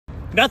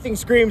Nothing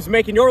screams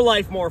making your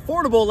life more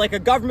affordable like a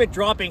government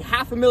dropping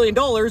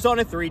 $500,000 on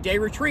a 3-day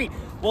retreat.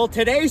 Well,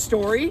 today's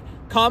story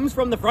comes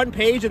from the front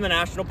page in the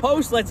National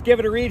Post. Let's give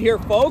it a read here,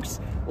 folks.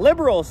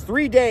 Liberals'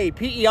 3-day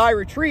PEI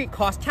retreat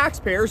cost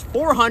taxpayers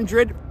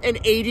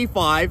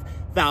 $485,000.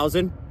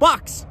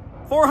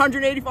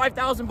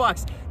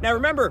 $485,000. Now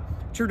remember,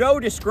 Trudeau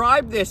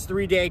described this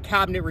 3-day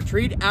cabinet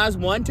retreat as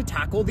one to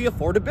tackle the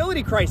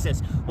affordability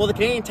crisis. Well, the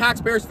Canadian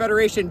Taxpayers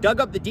Federation dug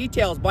up the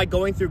details by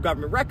going through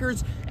government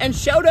records, and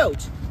shout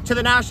out to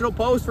the National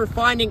Post for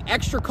finding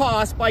extra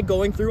costs by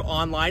going through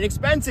online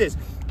expenses.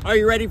 Are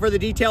you ready for the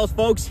details,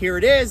 folks? Here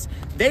it is.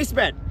 They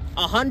spent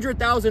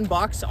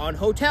 $100,000 on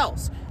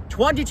hotels,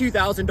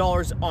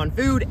 $22,000 on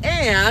food,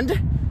 and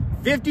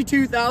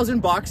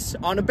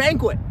 $52,000 on a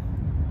banquet.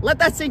 Let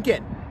that sink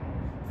in.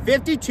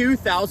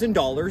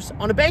 $52,000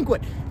 on a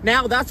banquet.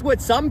 Now, that's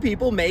what some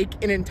people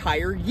make an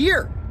entire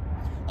year.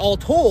 All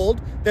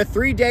told, the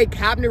 3-day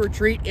cabinet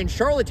retreat in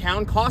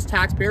Charlottetown cost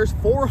taxpayers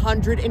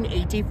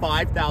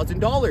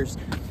 $485,000.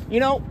 You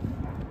know,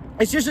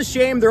 it's just a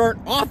shame there aren't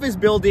office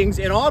buildings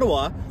in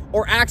Ottawa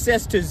or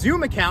access to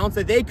Zoom accounts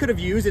that they could have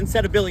used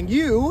instead of billing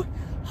you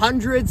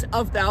hundreds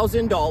of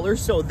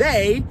 $thousands so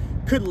they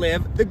could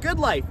live the good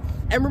life.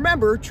 And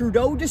remember,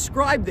 Trudeau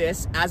described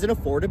this as an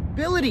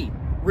affordability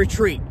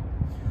retreat.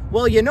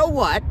 Well, you know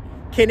what?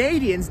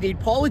 Canadians need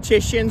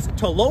politicians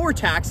to lower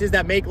taxes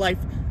that make life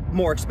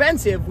more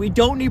expensive. We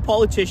don't need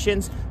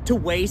politicians to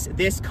waste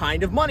this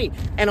kind of money.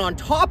 And on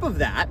top of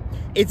that,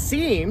 it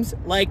seems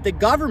like the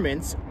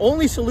government's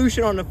only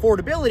solution on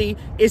affordability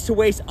is to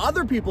waste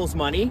other people's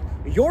money,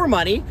 your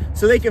money,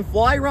 so they can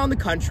fly around the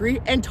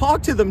country and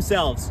talk to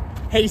themselves.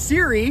 Hey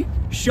Siri,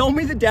 show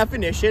me the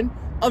definition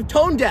of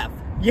tone deaf.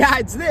 Yeah,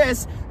 it's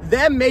this,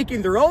 them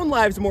making their own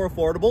lives more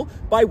affordable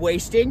by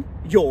wasting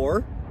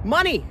your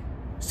money.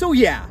 So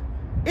yeah,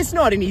 it's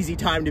not an easy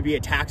time to be a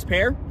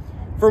taxpayer.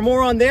 For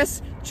more on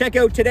this, check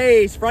out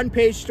today's front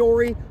page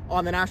story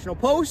on the National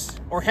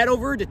Post or head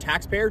over to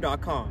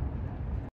taxpayer.com.